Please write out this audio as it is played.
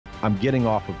I'm getting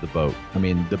off of the boat. I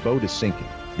mean, the boat is sinking.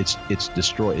 It's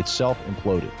destroyed. It's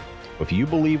self-imploded. If you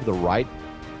believe the right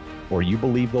or you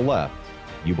believe the left,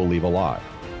 you believe a lie.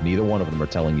 Neither one of them are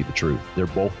telling you the truth. They're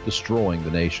both destroying the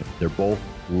nation. They're both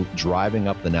driving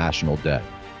up the national debt.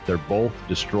 They're both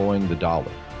destroying the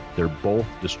dollar. They're both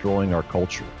destroying our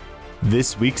culture.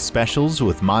 This week's specials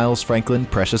with Miles Franklin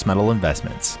Precious Metal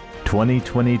Investments.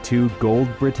 2022 Gold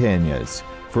Britannias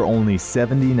for only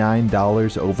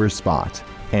 $79 over spot,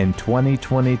 and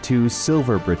 2022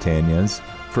 Silver Britannias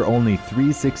for only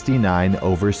 $369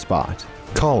 over spot.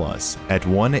 Call us at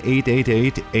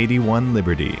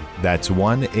 1-888-81-LIBERTY. That's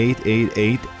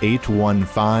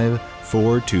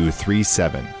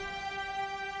 1-888-815-4237.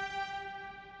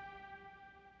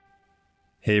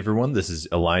 Hey everyone, this is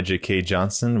Elijah K.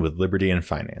 Johnson with Liberty and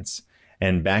Finance.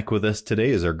 And back with us today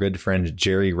is our good friend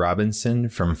Jerry Robinson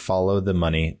from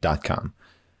followthemoney.com.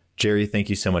 Jerry, thank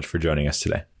you so much for joining us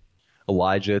today.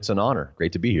 Elijah, it's an honor.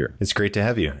 Great to be here. It's great to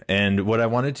have you. And what I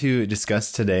wanted to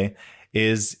discuss today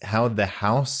is how the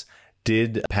House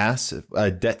did pass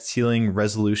a debt ceiling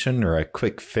resolution, or a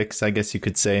quick fix, I guess you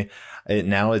could say.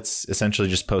 Now it's essentially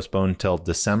just postponed till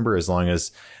December as long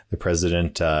as the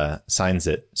president signs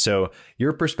it. So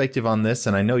your perspective on this,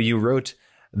 and I know you wrote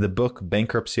the book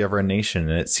Bankruptcy of Our Nation,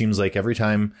 and it seems like every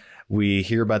time we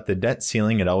hear about the debt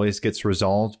ceiling, it always gets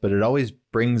resolved, but it always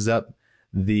brings up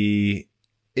the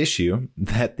issue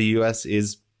that the U.S.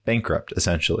 is bankrupt,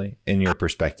 essentially, in your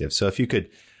perspective. So if you could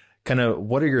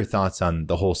what are your thoughts on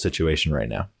the whole situation right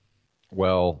now?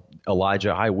 Well,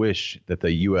 Elijah, I wish that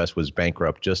the U.S. was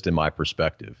bankrupt just in my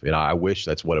perspective. I wish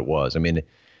that's what it was. I mean,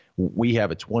 we have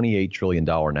a $28 trillion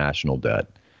national debt.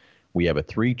 We have a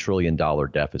 $3 trillion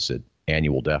deficit,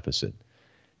 annual deficit.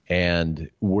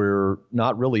 And we're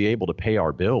not really able to pay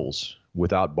our bills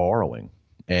without borrowing.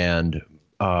 And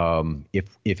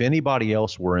if anybody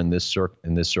else were in this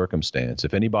circumstance,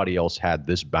 if anybody else had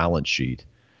this balance sheet,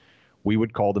 we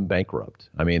would call them bankrupt.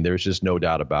 I mean, there's just no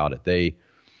doubt about it.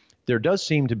 There does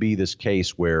seem to be this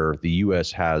case where the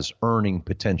U.S. has earning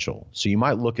potential. So you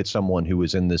might look at someone who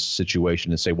is in this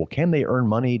situation and say, well, can they earn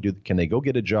money? Can they go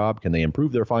get a job? Can they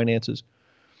improve their finances?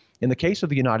 In the case of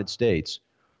the United States,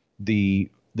 the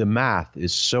math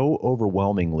is so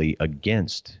overwhelmingly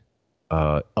against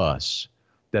us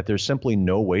that there's simply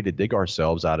no way to dig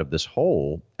ourselves out of this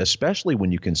hole, especially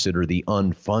when you consider the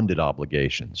unfunded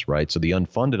obligations, right? So the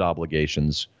unfunded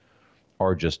obligations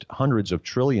are just hundreds of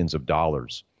trillions of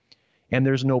dollars, and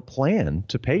there's no plan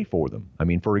to pay for them. I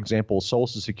mean, for example,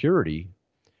 Social Security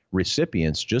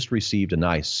recipients just received a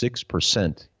nice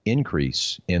 6%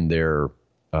 increase in their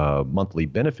monthly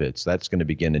benefits. That's going to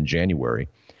begin in January.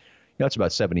 That's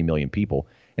about 70 million people.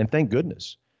 And thank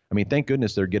goodness. I mean, thank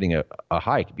goodness they're getting a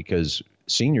hike, because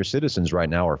senior citizens right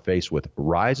now are faced with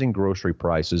rising grocery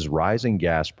prices, rising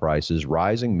gas prices,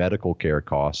 rising medical care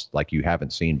costs like you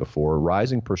haven't seen before,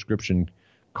 rising prescription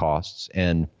costs,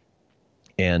 and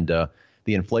the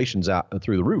inflation's out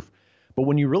through the roof. But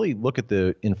when you really look at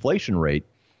the inflation rate,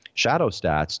 Shadow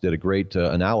Stats did a great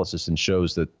analysis and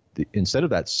shows that instead of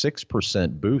that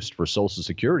 6% boost for Social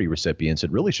Security recipients,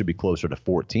 it really should be closer to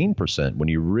 14% when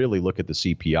you really look at the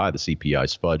CPI. The CPI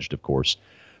is fudged, of course,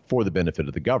 for the benefit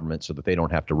of the government so that they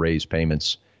don't have to raise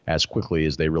payments as quickly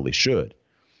as they really should.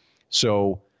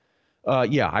 So,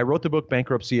 I wrote the book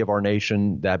Bankruptcy of Our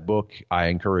Nation. That book, I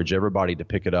encourage everybody to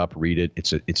pick it up, read it.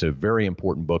 It's a very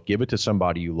important book. Give it to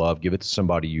somebody you love. Give it to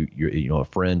somebody you a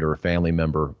friend or a family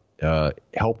member.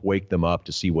 Help wake them up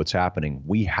to see what's happening.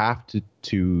 We have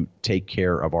to take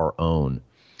care of our own.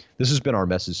 This has been our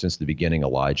message since the beginning,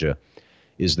 Elijah,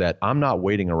 is that I'm not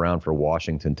waiting around for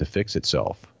Washington to fix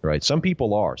itself, right? Some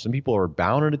people are. Some people are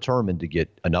bound and determined to get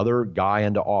another guy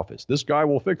into office. This guy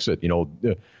will fix it.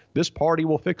 This party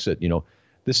will fix it.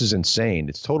 This is insane.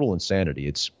 It's total insanity.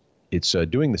 It's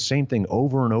doing the same thing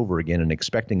over and over again and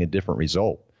expecting a different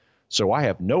result. So I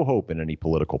have no hope in any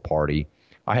political party.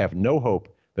 I have no hope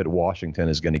that Washington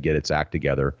is going to get its act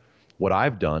together. What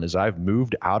I've done is I've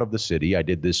moved out of the city. I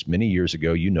did this many years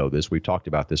ago. You know this. We've talked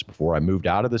about this before. I moved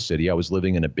out of the city. I was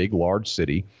living in a big, large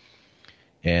city,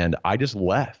 and I just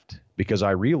left because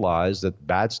I realized that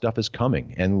bad stuff is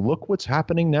coming. And look what's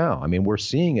happening now. I mean, we're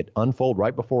seeing it unfold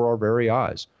right before our very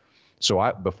eyes.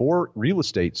 So before real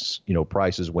estate,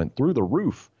 prices went through the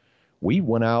roof, we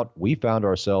went out, we found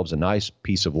ourselves a nice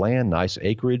piece of land, nice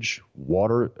acreage,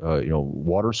 water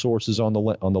sources on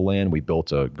the land. We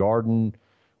built a garden.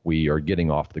 We are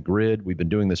getting off the grid. We've been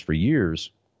doing this for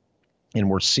years, and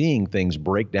we're seeing things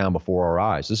break down before our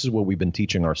eyes. This is what we've been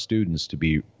teaching our students to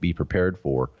be prepared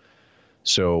for.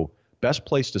 So best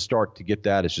place to start to get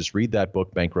that is just read that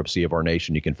book, Bankruptcy of Our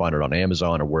Nation. You can find it on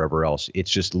Amazon or wherever else.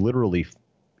 It's just literally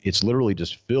it's literally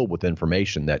just filled with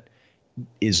information that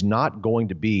is not going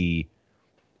to be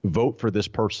vote for this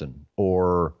person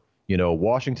or,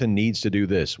 Washington needs to do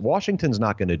this. Washington's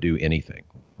not going to do anything,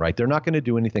 right? They're not going to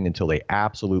do anything until they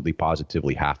absolutely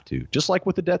positively have to, just like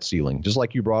with the debt ceiling, just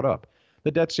like you brought up.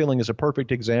 The debt ceiling is a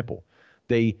perfect example.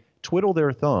 They twiddle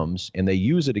their thumbs and they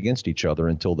use it against each other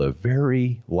until the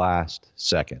very last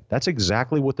second. That's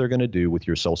exactly what they're going to do with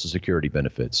your Social Security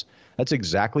benefits. That's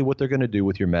exactly what they're going to do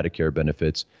with your Medicare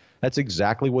benefits. That's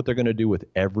exactly what they're going to do with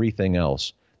everything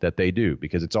else that they do,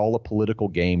 because it's all a political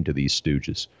game to these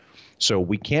stooges. So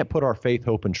we can't put our faith,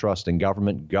 hope, and trust in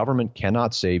government. Government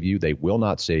cannot save you. They will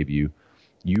not save you.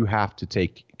 You have to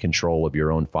take control of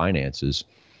your own finances.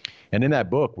 And in that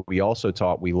book, we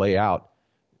lay out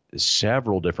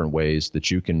several different ways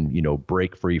that you can,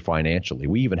 break free financially.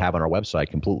 We even have on our website,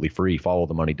 completely free,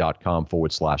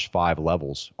 followthemoney.com/5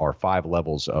 levels, our 5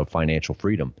 levels of financial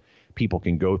freedom. People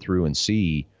can go through and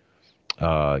see,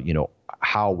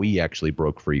 how we actually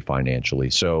broke free financially.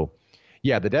 So,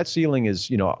 yeah, the debt ceiling is,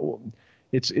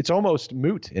 it's almost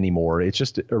moot anymore. It's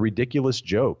just a ridiculous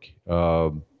joke.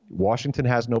 Washington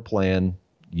has no plan.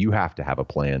 You have to have a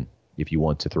plan if you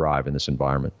want to thrive in this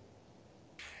environment.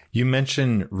 You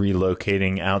mentioned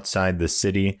relocating outside the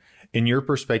city. In your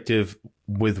perspective,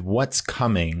 with what's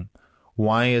coming,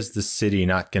 why is the city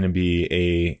not going to be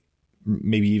a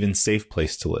maybe even safe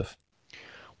place to live?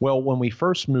 Well, when we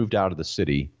first moved out of the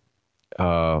city,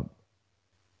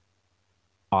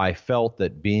 I felt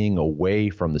that being away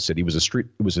from the city was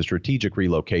a strategic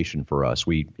relocation for us.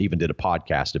 We even did a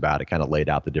podcast about it, kind of laid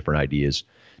out the different ideas,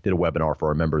 did a webinar for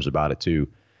our members about it too,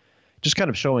 just kind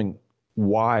of showing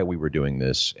why we were doing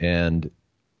this. And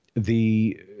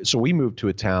so we moved to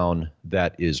a town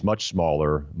that is much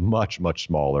smaller, much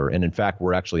smaller. And in fact,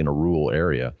 we're actually in a rural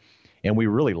area and we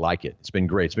really like it. It's been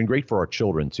great. It's been great for our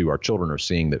children too. Our children are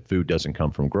seeing that food doesn't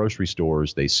come from grocery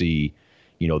stores. They see,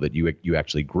 that you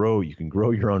actually you can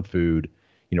grow your own food.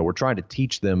 We're trying to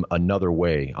teach them another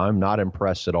way. I'm not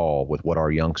impressed at all with what our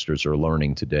youngsters are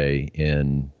learning today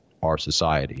in our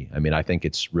society. I mean, I think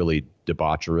it's really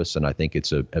debaucherous, and I think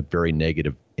it's a very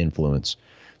negative influence.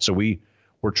 So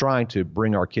we're trying to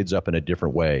bring our kids up in a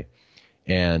different way,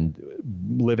 and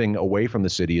living away from the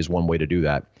city is one way to do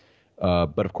that.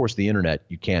 But of course, the internet,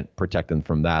 you can't protect them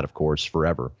from that, of course,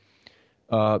 forever.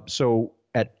 So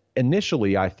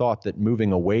initially, I thought that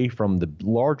moving away from the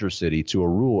larger city to a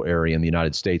rural area in the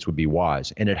United States would be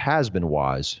wise, and it has been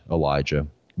wise, Elijah.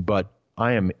 But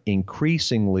I am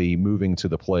increasingly moving to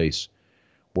the place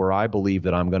where I believe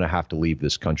that I'm going to have to leave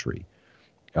this country.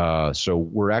 So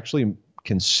we're actually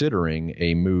considering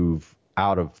a move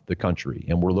out of the country,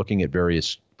 and we're looking at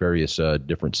various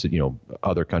different,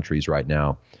 other countries right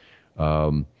now.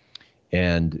 And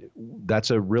that's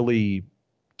a really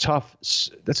tough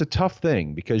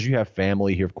thing because you have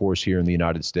family here, of course, here in the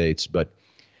United States, but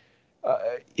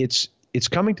it's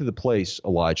coming to the place,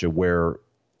 Elijah, where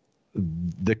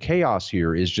the chaos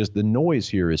here is just, the noise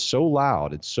here is so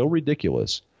loud, it's so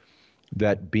ridiculous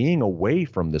that being away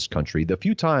from this country, the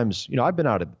few times, I've been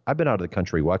out of the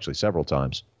country, well, actually several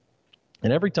times,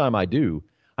 and every time I do,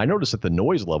 I notice that the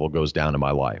noise level goes down in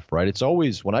my life, right? It's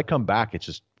always, when I come back,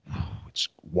 it's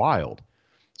wild.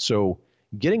 So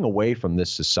getting away from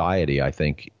this society, I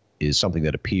think, is something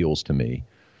that appeals to me.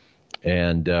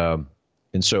 And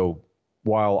so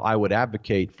while I would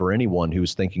advocate for anyone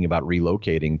who's thinking about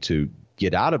relocating to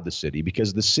get out of the city,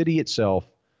 because the city itself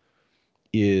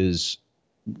is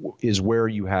where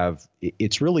you have,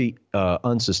 it's really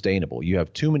unsustainable. You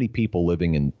have too many people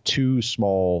living in too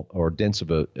small or dense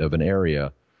of an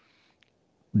area,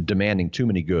 demanding too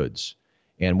many goods.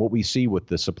 And what we see with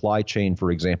the supply chain,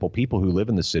 for example, people who live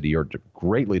in the city are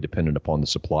greatly dependent upon the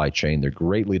supply chain. They're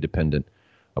greatly dependent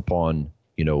upon,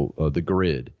 the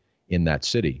grid in that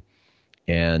city.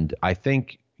 And I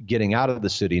think getting out of the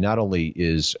city not only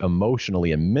is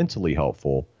emotionally and mentally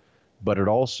helpful, but it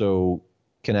also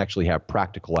can actually have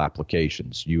practical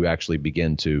applications. You actually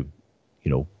begin to,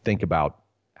 think about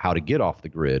how to get off the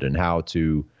grid and how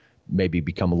to maybe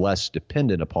become less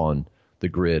dependent upon the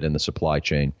grid and the supply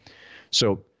chain.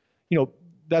 So,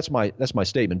 that's my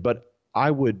statement. But I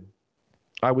would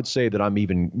say that I'm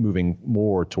even moving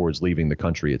more towards leaving the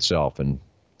country itself, and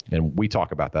we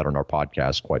talk about that on our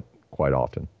podcast quite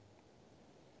often.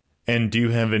 And do you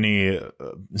have any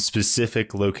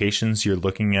specific locations you're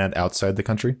looking at outside the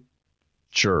country?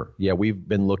 Sure. Yeah, we've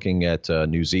been looking at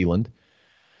New Zealand.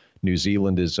 New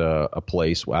Zealand is a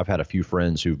place. I've had a few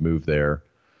friends who've moved there.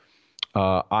 There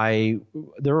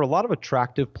are a lot of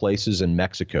attractive places in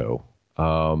Mexico.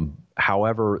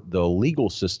 However, the legal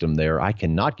system there, I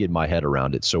cannot get my head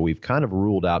around it. So we've kind of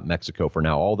ruled out Mexico for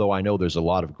now, although I know there's a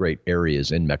lot of great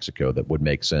areas in Mexico that would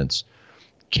make sense.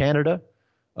 Canada,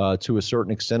 to a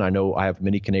certain extent, I know I have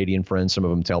many Canadian friends. Some of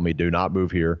them tell me do not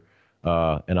move here.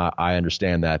 And I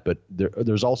understand that. But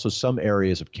there's also some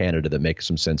areas of Canada that make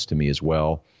some sense to me as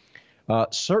well.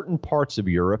 Certain parts of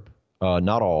Europe,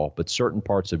 not all, but certain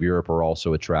parts of Europe are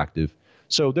also attractive.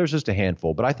 So there's just a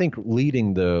handful, but I think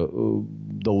leading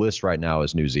the list right now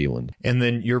is New Zealand. And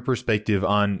then your perspective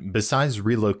on, besides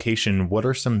relocation, what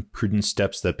are some prudent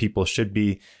steps that people should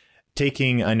be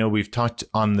taking? I know we've talked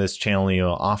on this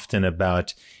channel often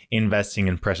about investing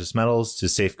in precious metals to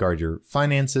safeguard your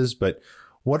finances, but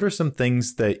what are some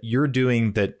things that you're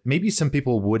doing that maybe some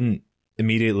people wouldn't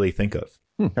immediately think of?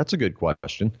 That's a good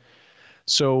question.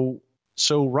 So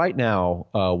right now,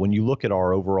 when you look at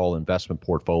our overall investment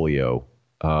portfolio,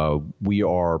 we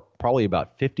are probably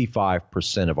about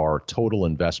 55% of our total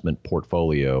investment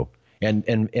portfolio.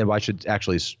 And I should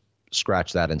actually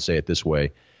scratch that and say it this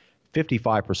way.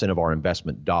 55% of our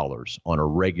investment dollars on a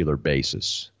regular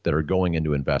basis that are going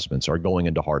into investments are going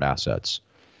into hard assets.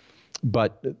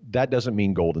 But that doesn't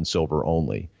mean gold and silver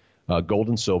only. Gold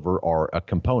and silver are a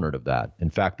component of that. In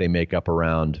fact, they make up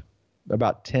around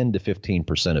about 10 to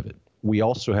 15% of it. We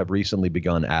also have recently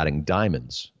begun adding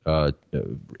diamonds,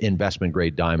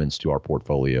 investment-grade diamonds to our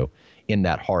portfolio in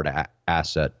that hard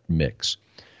asset mix.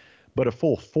 But a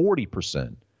full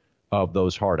 40% of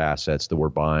those hard assets that we're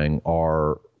buying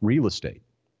are real estate,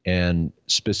 and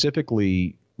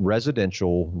specifically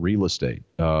residential real estate,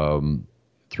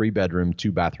 3-bedroom,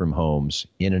 2-bathroom homes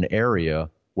in an area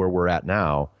where we're at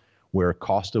now, where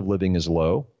cost of living is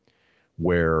low,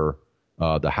 where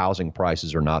the housing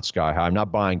prices are not sky high. I'm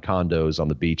not buying condos on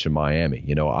the beach in Miami.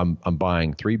 I'm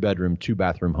buying 3-bedroom,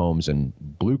 2-bathroom homes in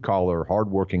blue-collar,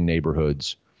 hardworking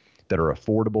neighborhoods that are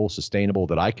affordable, sustainable,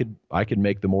 that I could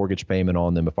make the mortgage payment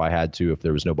on them if I had to, if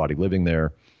there was nobody living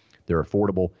there. They're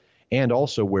affordable. And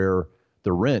also where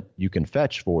the rent you can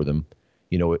fetch for them,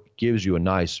 it gives you a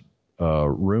nice wiggle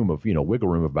room of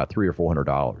about $300 or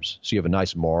 $400. So you have a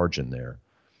nice margin there.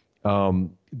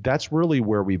 That's really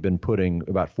where we've been putting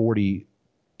about 40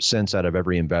 cents out of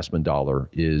every investment dollar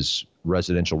is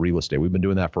residential real estate. We've been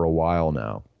doing that for a while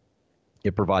now.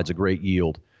 It provides a great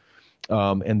yield.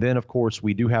 And then, of course,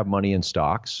 we do have money in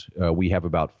stocks. We have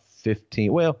about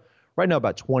right now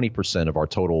about 20% of our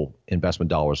total investment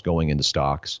dollars going into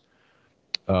stocks.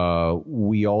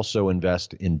 We also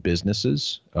invest in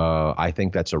businesses. I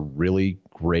think that's a really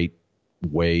great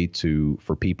way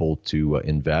for people to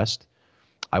invest.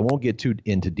 I won't get too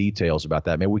into details about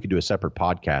that. Maybe we could do a separate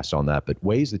podcast on that, but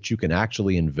ways that you can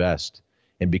actually invest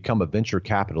and become a venture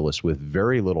capitalist with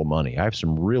very little money. I have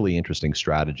some really interesting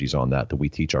strategies on that we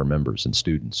teach our members and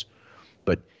students.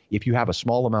 But if you have a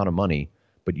small amount of money,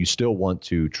 but you still want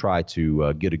to try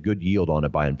to get a good yield on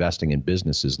it by investing in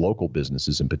businesses, local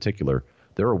businesses in particular,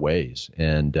 there are ways.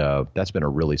 And that's been a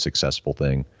really successful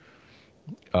thing.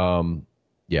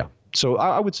 Yeah. So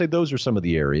I would say those are some of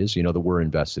the areas, that we're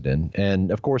invested in. And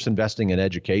of course, investing in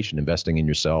education, investing in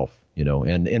yourself,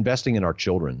 and investing in our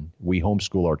children. We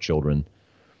homeschool our children.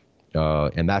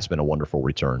 And that's been a wonderful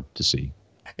return to see.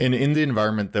 And in the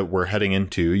environment that we're heading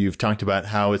into, you've talked about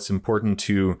how it's important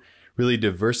to really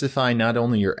diversify not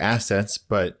only your assets,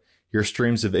 but your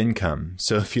streams of income.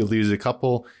 So if you lose a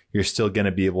couple, you're still going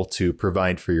to be able to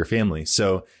provide for your family.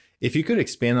 So if you could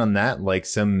expand on that, like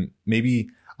some maybe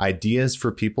ideas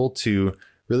for people to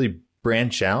really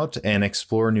branch out and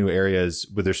explore new areas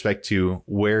with respect to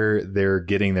where they're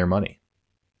getting their money.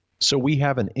 So we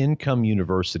have an income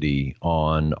university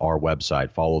on our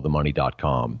website,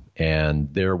 followthemoney.com.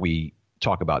 And there we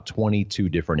talk about 22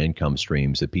 different income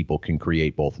streams that people can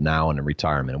create both now and in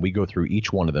retirement. And we go through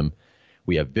each one of them.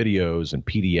 We have videos and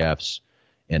PDFs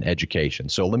and education.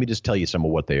 So let me just tell you some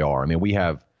of what they are. I mean, we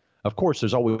have, of course,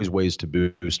 there's always ways to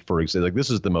boost. For example, like this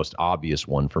is the most obvious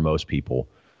one for most people,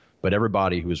 but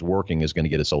everybody who is working is going to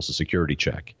get a Social Security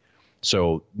check.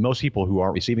 So most people who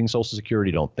aren't receiving Social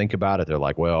Security don't think about it. They're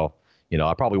like, well,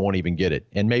 I probably won't even get it.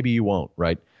 And maybe you won't,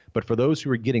 right? But for those who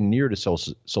are getting near to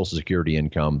Social Security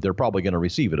income, they're probably going to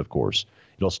receive it, of course.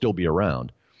 It'll still be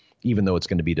around, even though it's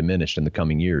going to be diminished in the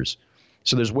coming years.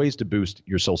 So there's ways to boost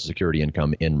your Social Security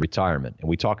income in retirement. And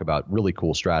we talk about really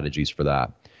cool strategies for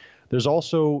that. There's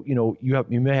also, you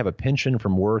may have a pension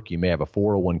from work. You may have a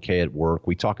 401k at work.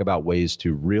 We talk about ways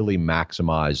to really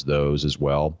maximize those as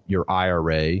well. Your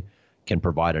IRA can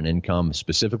provide an income,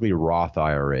 specifically Roth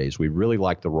IRAs. We really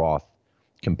like the Roth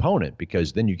component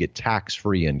because then you get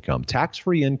tax-free income.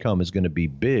 Tax-free income is going to be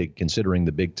big considering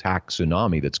the big tax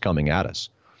tsunami that's coming at us.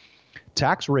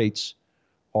 Tax rates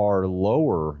are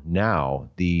lower now.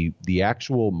 The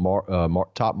actual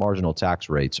top marginal tax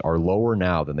rates are lower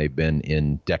now than they've been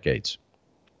in decades.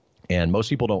 And most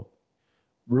people don't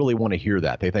really want to hear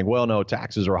that. They think, well, no,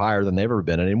 taxes are higher than they've ever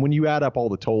been. And when you add up all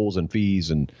the tolls and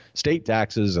fees and state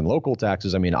taxes and local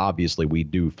taxes, I mean, obviously we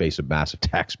do face a massive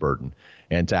tax burden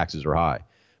and taxes are high.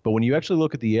 But when you actually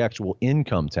look at the actual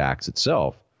income tax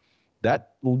itself, that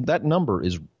number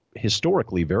is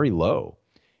historically very low.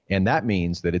 And that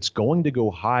means that it's going to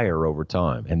go higher over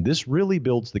time. And this really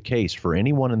builds the case for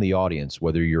anyone in the audience,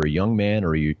 whether you're a young man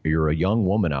or you're a young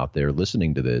woman out there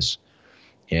listening to this,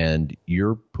 and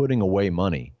you're putting away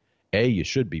money. You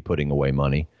should be putting away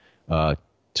money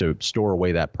to store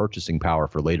away that purchasing power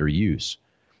for later use.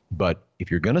 But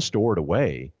if you're going to store it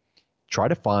away, try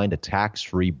to find a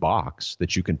tax-free box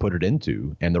that you can put it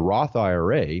into. And the Roth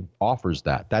IRA offers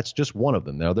that. That's just one of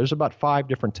them. Now, there's about 5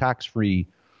 different tax-free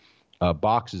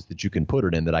boxes that you can put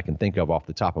it in that I can think of off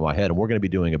the top of my head. And we're going to be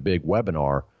doing a big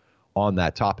webinar on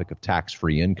that topic of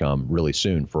tax-free income really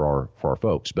soon for our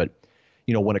folks. But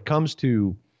when it comes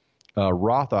to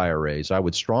Roth IRAs, I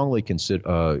would strongly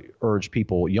urge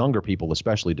people, younger people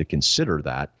especially, to consider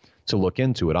that, to look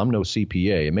into it. I'm no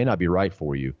CPA. It may not be right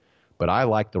for you, but I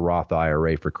like the Roth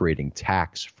IRA for creating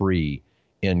tax-free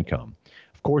income.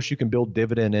 Of course, you can build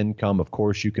dividend income. Of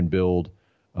course, you can build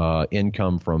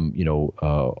income from,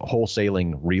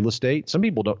 wholesaling real estate. Some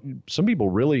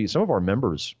of our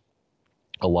members,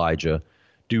 Elijah,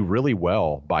 do really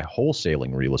well by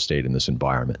wholesaling real estate in this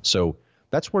environment. So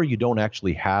that's where you don't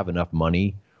actually have enough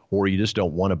money, or you just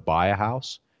don't want to buy a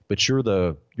house, but you're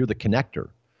the connector.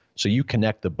 So you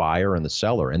connect the buyer and the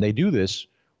seller. And they do this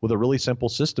with a really simple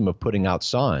system of putting out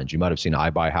signs. You might have seen I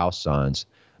buy house signs.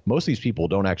 Most of these people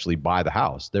don't actually buy the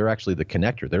house. They're actually the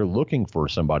connector. They're looking for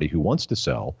somebody who wants to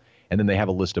sell, and then they have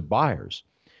a list of buyers.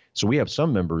 So we have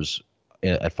some members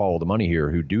at Follow the Money here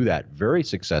who do that very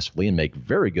successfully and make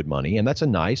very good money, and that's a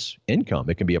nice income.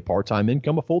 It can be a part-time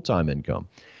income, a full-time income.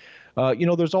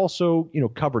 There's also,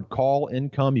 covered call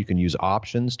income. You can use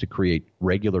options to create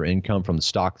regular income from the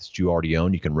stocks that you already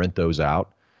own. You can rent those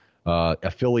out.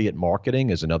 Affiliate marketing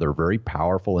is another very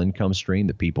powerful income stream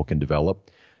that people can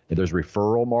develop. And there's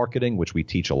referral marketing, which we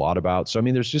teach a lot about. So, I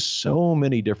mean, there's just so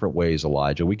many different ways,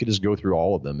 Elijah. We could just go through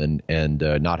all of them and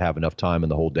not have enough time in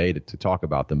the whole day to talk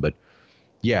about them. But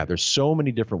yeah, there's so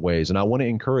many different ways. And I want to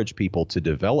encourage people to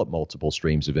develop multiple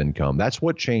streams of income. That's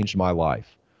what changed my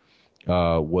life.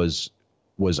 Was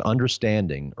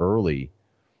understanding early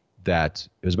that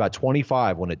it was about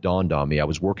 25 when it dawned on me. I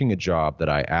was working a job that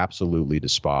I absolutely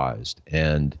despised,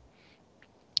 and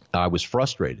I was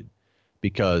frustrated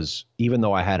because even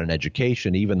though I had an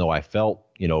education, even though I felt,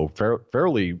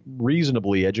 fairly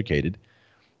reasonably educated,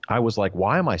 I was like,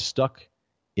 why am I stuck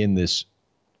in this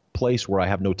place where I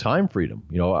have no time freedom?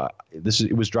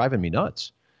 It was driving me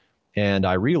nuts. And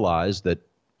I realized that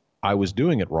I was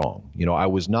doing it wrong. I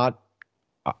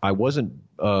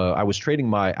was trading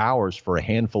my hours for a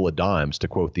handful of dimes, to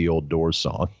quote the old Doors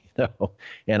song,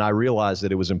 and I realized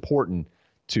that it was important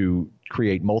to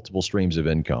create multiple streams of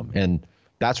income. And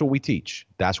that's what we teach.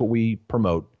 That's what we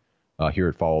promote here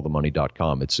at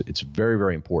followthemoney.com. It's very,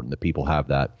 very important that people have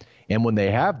that. And when they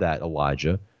have that,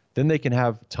 Elijah, then they can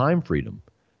have time freedom.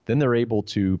 Then they're able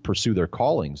to pursue their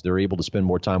callings. They're able to spend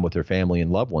more time with their family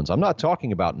and loved ones. I'm not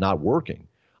talking about not working.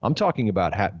 I'm talking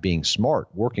about being smart,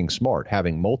 working smart,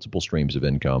 having multiple streams of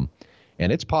income,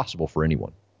 and it's possible for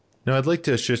anyone. Now, I'd like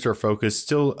to shift our focus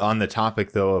still on the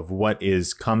topic, though, of what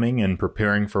is coming and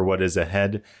preparing for what is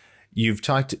ahead. You've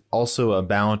talked also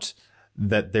about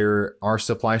that there are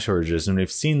supply shortages, and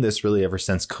we've seen this really ever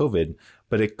since COVID,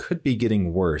 but it could be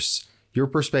getting worse. Your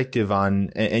perspective on,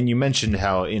 and you mentioned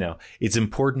how, it's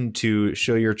important to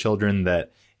show your children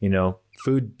that,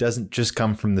 food doesn't just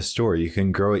come from the store. You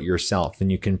can grow it yourself,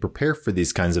 and you can prepare for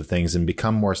these kinds of things and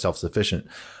become more self-sufficient.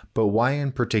 But why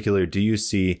in particular do you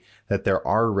see that there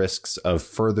are risks of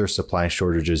further supply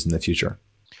shortages in the future?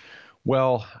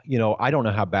 Well, I don't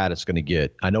know how bad it's going to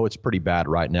get. I know it's pretty bad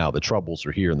right now. The troubles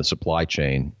are here in the supply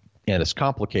chain, and it's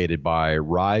complicated by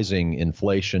rising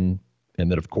inflation. And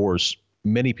then, of course,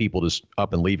 many people just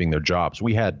up and leaving their jobs.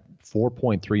 We had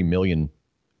 4.3 million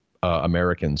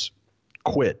Americans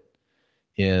quit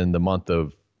in the month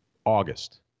of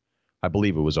August. I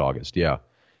believe it was August. Yeah.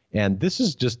 And this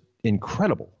is just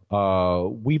incredible.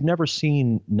 We've never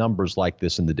seen numbers like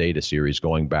this in the data series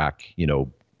going back,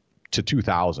 to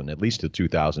 2000, at least to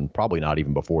 2000, probably not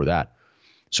even before that.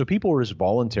 So people are just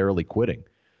voluntarily quitting.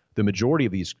 The majority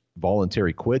of these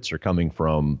voluntary quits are coming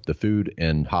from the food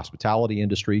and hospitality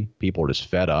industry. People are just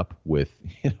fed up with,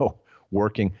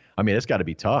 working. I mean, it's got to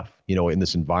be tough, in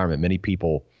this environment. Many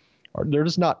people they're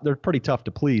just not, they're pretty tough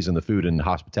to please in the food and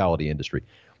hospitality industry.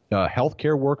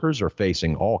 Healthcare workers are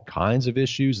facing all kinds of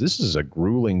issues. This is a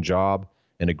grueling job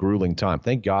and a grueling time.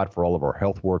 Thank God for all of our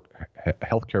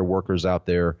healthcare workers out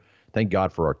there. Thank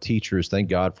God for our teachers. Thank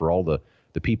God for all the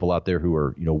people out there who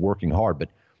are, working hard. But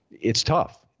it's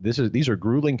tough. These are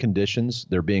grueling conditions.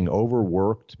 They're being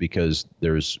overworked because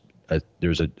there's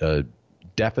a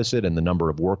deficit in the number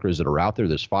of workers that are out there.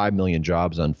 There's 5 million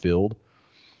jobs unfilled.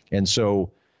 And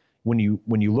so when you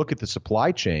look at the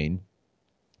supply chain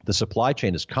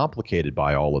is complicated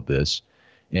by all of this.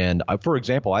 And for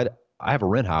example, I have a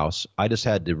rent house. I just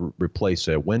had to replace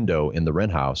a window in the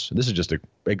rent house. This is just an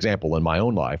example in my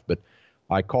own life, but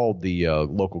I called the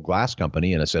local glass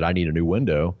company and I said, I need a new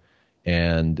window.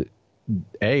 And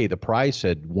the price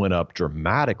had went up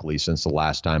dramatically since the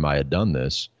last time I had done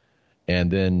this.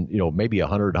 And then, maybe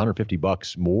 $100,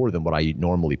 $150 more than what I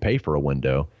normally pay for a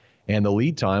window. And the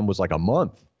lead time was like a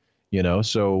month,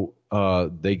 so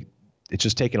it's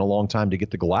just taken a long time to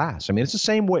get the glass. I mean, it's the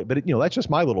same way, but that's just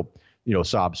my little,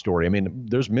 sob story. I mean,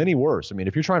 there's many worse. I mean,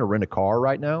 if you're trying to rent a car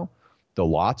right now, the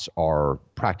lots are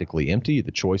practically empty.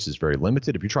 The choice is very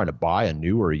limited. If you're trying to buy a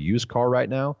new or a used car right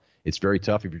now, it's very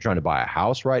tough. If you're trying to buy a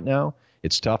house right now,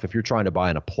 it's tough. If you're trying to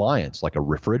buy an appliance like a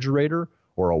refrigerator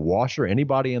or a washer,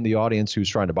 anybody in the audience who's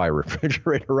trying to buy a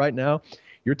refrigerator right now,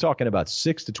 you're talking about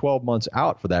 6 to 12 months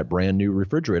out for that brand new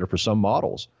refrigerator for some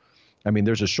models. I mean,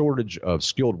 there's a shortage of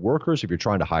skilled workers. If you're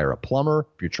trying to hire a plumber,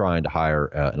 if you're trying to hire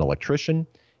an electrician,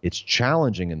 it's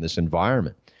challenging in this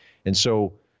environment. And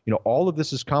so, all of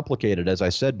this is complicated, as I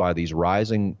said, by these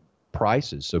rising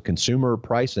prices. So consumer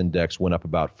price index went up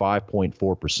about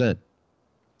 5.4%.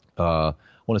 I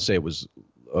want to say it was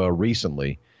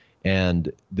recently.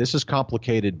 And this is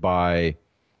complicated by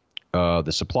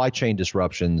the supply chain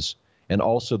disruptions and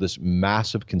also this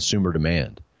massive consumer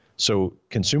demand. So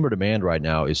consumer demand right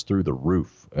now is through the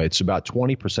roof. It's about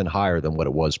 20% higher than what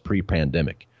it was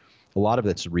pre-pandemic. A lot of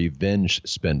it's revenge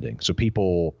spending. So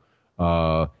people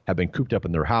have been cooped up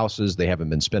in their houses. They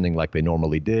haven't been spending like they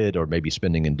normally did, or maybe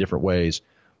spending in different ways.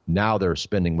 Now they're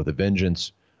spending with a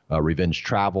vengeance. Revenge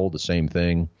travel, the same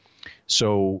thing.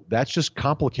 So that's just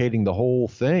complicating the whole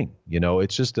thing.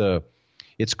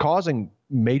 It's causing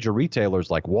major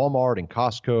retailers like Walmart and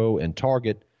Costco and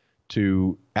Target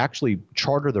to actually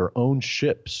charter their own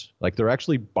ships. Like they're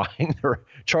actually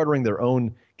chartering their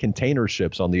own container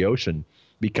ships on the ocean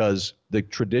because the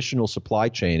traditional supply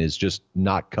chain is just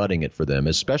not cutting it for them,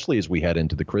 especially as we head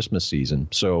into the Christmas season.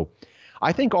 So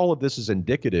I think all of this is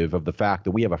indicative of the fact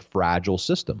that we have a fragile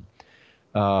system.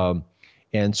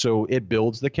 And so it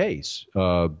builds the case,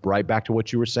 right back to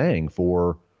what you were saying,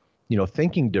 for,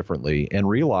 thinking differently and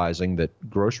realizing that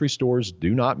grocery stores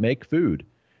do not make food.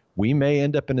 We may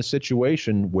end up in a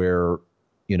situation where,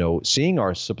 seeing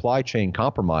our supply chain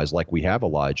compromised like we have,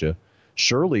 Elijah,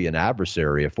 surely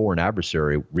a foreign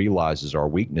adversary realizes our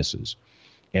weaknesses.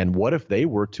 And what if they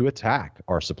were to attack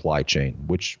our supply chain,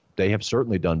 which they have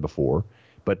certainly done before,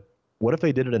 but what if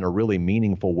they did it in a really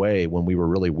meaningful way when we were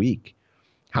really weak?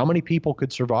 How many people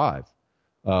could survive,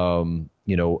 3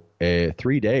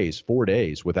 days, 4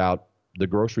 days without the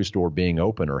grocery store being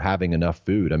open or having enough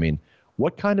food? I mean,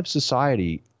 what kind of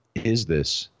society is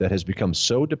this that has become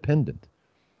so dependent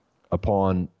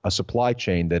upon a supply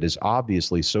chain that is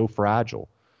obviously so fragile?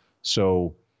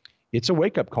 So it's a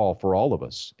wake-up call for all of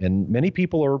us. And many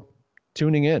people are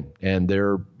tuning in and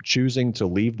they're choosing to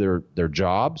leave their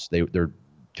jobs. They're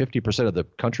 50% of the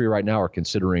country right now are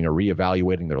considering or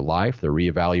reevaluating their life. They're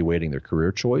reevaluating their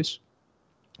career choice.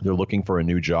 They're looking for a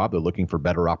new job. They're looking for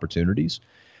better opportunities.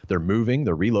 They're moving.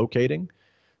 They're relocating.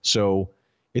 So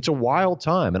it's a wild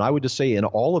time. And I would just say in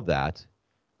all of that,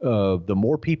 the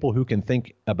more people who can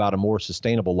think about a more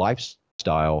sustainable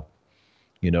lifestyle,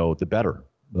 the better.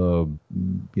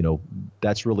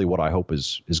 That's really what I hope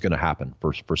is going to happen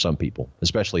for some people,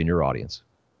 especially in your audience.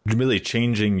 Really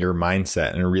changing your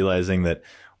mindset and realizing that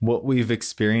what we've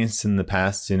experienced in the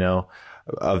past,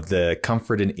 of the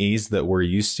comfort and ease that we're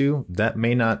used to, that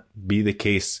may not be the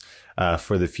case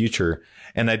for the future.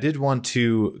 And I did want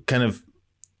to kind of,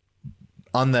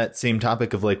 on that same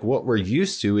topic of like what we're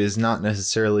used to is not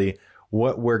necessarily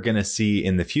what we're going to see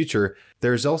in the future.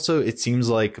 There's also, it seems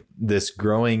like, this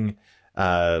growing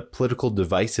political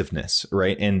divisiveness,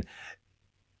 right? And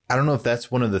I don't know if that's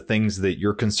one of the things that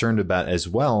you're concerned about as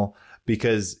well,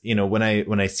 because, when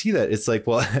I see that, it's like,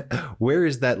 well, where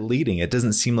is that leading? It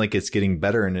doesn't seem like it's getting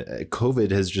better. And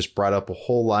COVID has just brought up a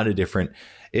whole lot of different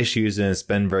issues and it's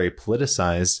been very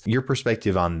politicized. Your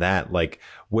perspective on that, like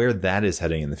where that is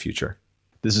heading in the future?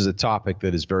 This is a topic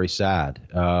that is very sad.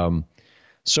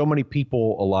 So many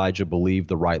people, Elijah, believe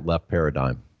the right-left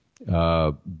paradigm.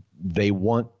 they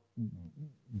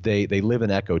live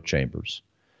in echo chambers.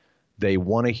 They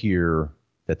want to hear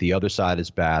that the other side is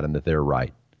bad and that they're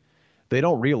right. They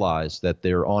don't realize that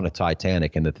they're on a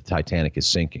Titanic and that the Titanic is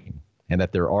sinking and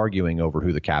that they're arguing over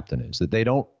who the captain is. That they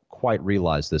don't quite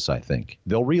realize this, I think.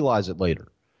 They'll realize it later.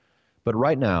 But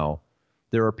right now,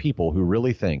 there are people who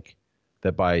really think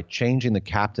that by changing the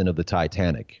captain of the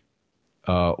Titanic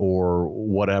or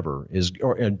whatever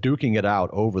and duking it out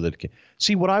over the.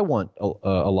 See, what I want,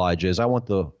 Elijah, is I want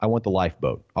the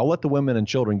lifeboat. I'll let the women and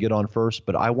children get on first,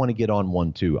 but I want to get on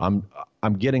one too.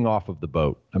 I'm getting off of the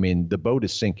boat. I mean, the boat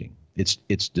is sinking.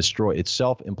 It's destroyed. It's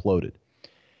self-imploded.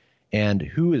 And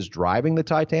who is driving the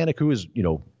Titanic? Who is,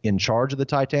 in charge of the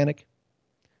Titanic?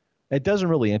 It doesn't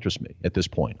really interest me at this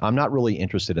point. I'm not really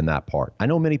interested in that part. I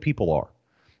know many people are.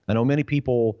 I know many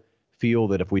people feel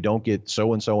that if we don't get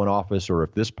so-and-so in office or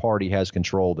if this party has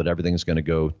control, that everything's going to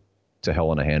go to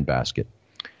hell in a handbasket.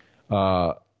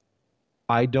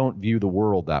 I don't view the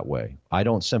world that way. I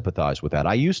don't sympathize with that.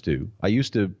 I used to,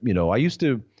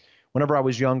 whenever I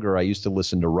was younger, I used to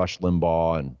listen to Rush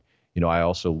Limbaugh and, I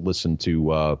also listened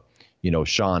to,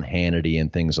 Sean Hannity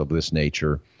and things of this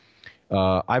nature.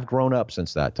 I've grown up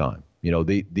since that time.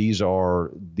 These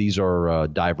are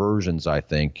diversions, I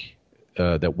think,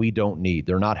 that we don't need.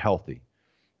 They're not healthy.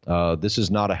 This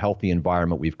is not a healthy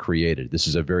environment we've created. This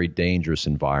is a very dangerous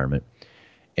environment.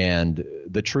 And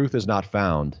the truth is not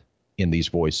found in these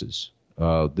voices.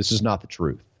 This is not the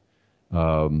truth.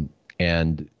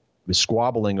 And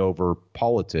squabbling over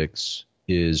politics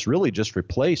is really just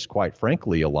replaced, quite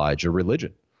frankly, Elijah,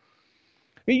 religion.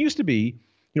 It used to be,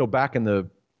 back in the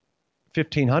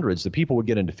 1500s, the people would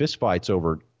get into fistfights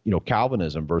over,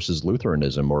 Calvinism versus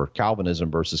Lutheranism or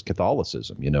Calvinism versus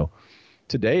Catholicism.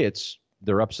 Today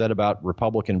they're upset about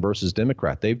Republican versus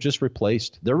Democrat. They've just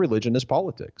replaced their religion as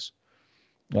politics.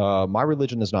 My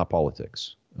religion is not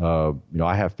politics.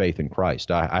 I have faith in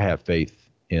Christ. I have faith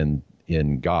in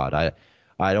God.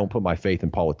 I don't put my faith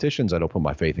in politicians. I don't put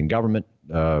my faith in government.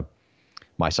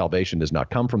 My salvation does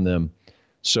not come from them.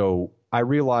 So I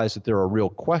realize that there are real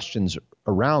questions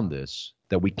around this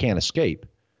that we can't escape.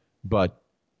 But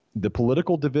the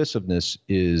political divisiveness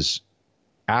is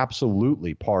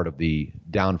absolutely part of the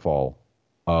downfall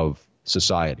of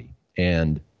society.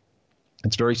 And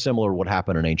it's very similar to what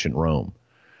happened in ancient Rome,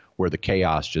 where the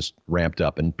chaos just ramped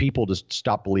up and people just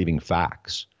stopped believing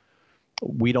facts.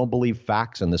 We don't believe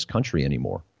facts in this country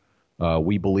anymore.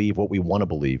 We believe what we want to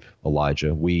believe,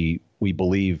 Elijah. We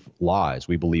believe lies.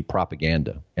 We believe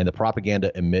propaganda. And the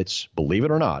propaganda emits, believe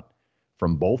it or not,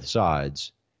 from both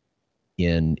sides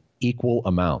in equal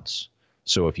amounts.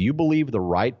 So if you believe the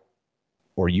right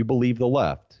or you believe the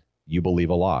left, you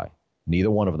believe a lie. Neither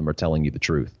one of them are telling you the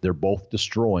truth. They're both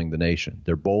destroying the nation.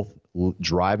 They're both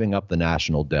driving up the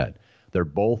national debt. They're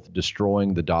both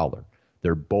destroying the dollar.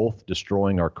 They're both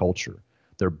destroying our culture.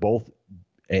 They're both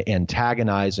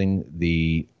antagonizing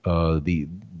the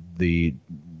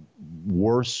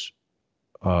worst,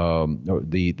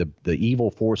 the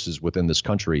evil forces within this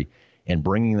country and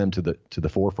bringing them to the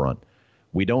forefront.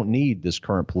 We don't need this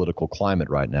current political climate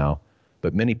right now,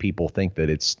 but many people think that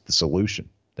it's the solution,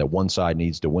 that one side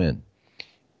needs to win.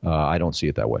 I don't see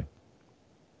it that way.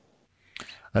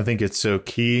 I think it's so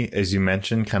key, as you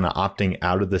mentioned, kind of opting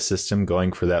out of the system,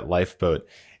 going for that lifeboat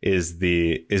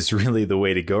is really the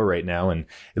way to go right now. And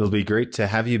it'll be great to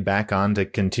have you back on to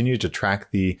continue to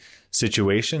track the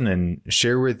situation and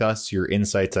share with us your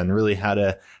insights on really how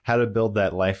to build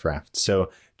that life raft. So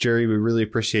Jerry, we really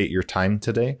appreciate your time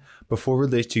today. Before we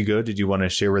let you go, did you want to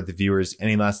share with the viewers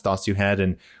any last thoughts you had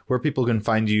and where people can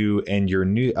find you and your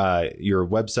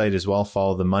website as well,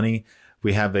 Follow the Money?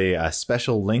 We have a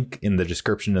special link in the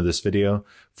description of this video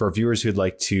for viewers who'd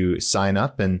like to sign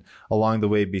up and along the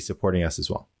way be supporting us as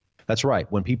well. That's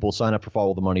right. When people sign up for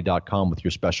followthemoney.com with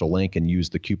your special link and use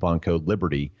the coupon code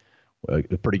Liberty, a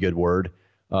pretty good word,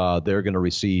 they're going to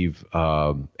receive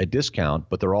a discount,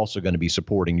 but they're also going to be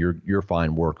supporting your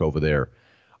fine work over there.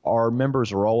 Our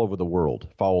members are all over the world,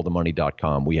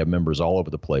 followthemoney.com. We have members all over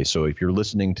the place. So if you're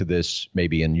listening to this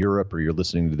maybe in Europe or you're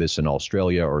listening to this in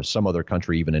Australia or some other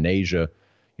country, even in Asia,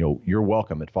 you're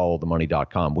welcome at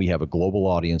followthemoney.com. We have a global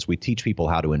audience. We teach people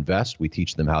how to invest. We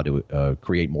teach them how to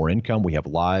create more income. We have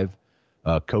live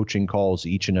coaching calls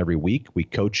each and every week. We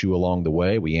coach you along the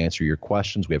way. We answer your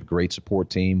questions. We have a great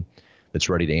support team that's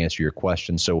ready to answer your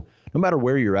questions. So no matter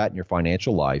where you're at in your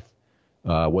financial life,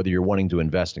 whether you're wanting to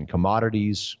invest in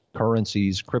commodities,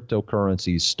 currencies,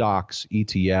 cryptocurrencies, stocks,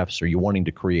 ETFs, or you're wanting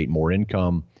to create more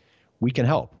income, we can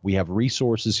help. We have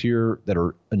resources here that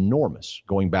are enormous,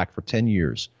 going back for 10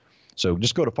 years. So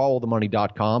just go to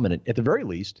followthemoney.com and at the very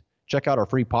least, check out our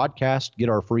free podcast, get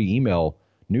our free email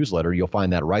newsletter. You'll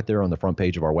find that right there on the front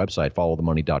page of our website,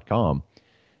 followthemoney.com.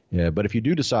 But if you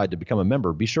do decide to become a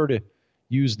member, be sure to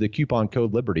use the coupon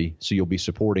code Liberty, so you'll be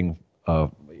supporting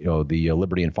the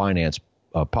Liberty and Finance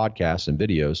podcasts and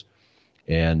videos,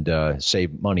 and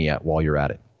save money while you're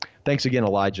at it. Thanks again,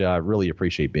 Elijah. I really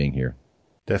appreciate being here.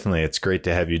 Definitely. It's great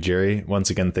to have you, Jerry. Once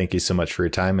again, thank you so much for your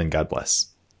time, and God bless.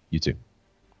 You too.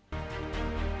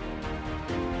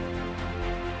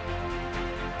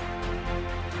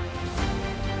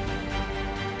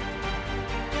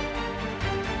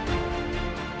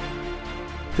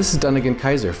 This is Dunnigan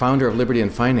Kaiser, founder of Liberty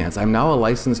and Finance. I'm now a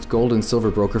licensed gold and silver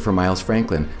broker for Miles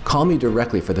Franklin. Call me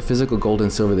directly for the physical gold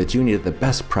and silver that you need at the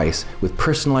best price, with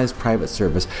personalized private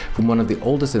service from one of the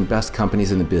oldest and best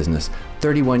companies in the business.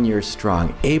 31 years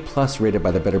strong, A+ rated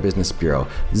by the Better Business Bureau,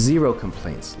 0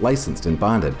 complaints, licensed and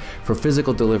bonded. For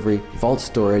physical delivery, vault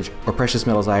storage, or precious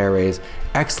metals IRAs,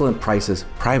 excellent prices,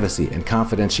 privacy, and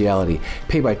confidentiality.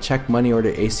 Pay by check, money order,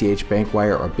 ACH, bank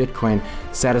wire, or Bitcoin.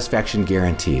 Satisfaction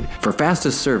guaranteed. For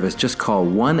fastest service, just call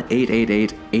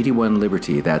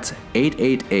 1-888-81-LIBERTY. That's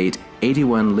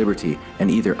 888-81-LIBERTY.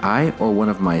 And either I or one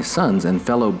of my sons and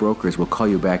fellow brokers will call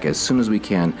you back as soon as we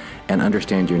can and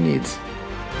understand your needs.